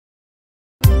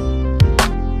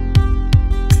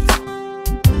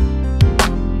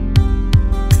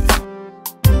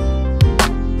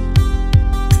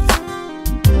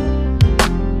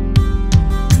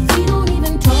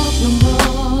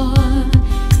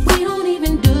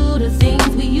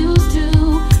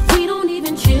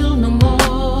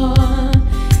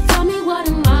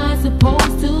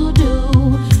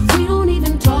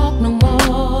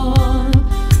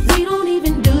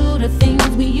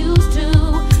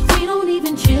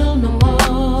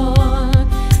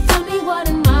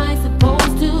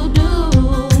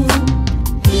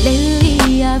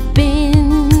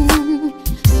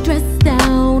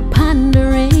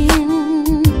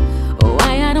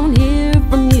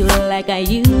like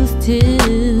I used to.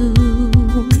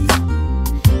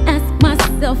 Ask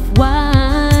myself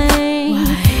why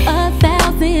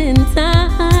 1,000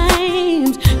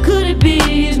 times. Could it be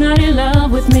he's not in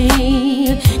love with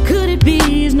me? Could it be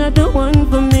he's not the one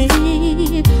for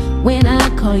me? When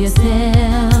I call your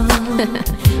cell,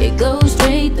 it goes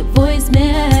straight to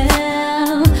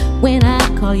voicemail. When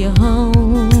I call you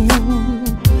home,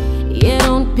 you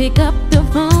don't pick up the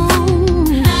phone.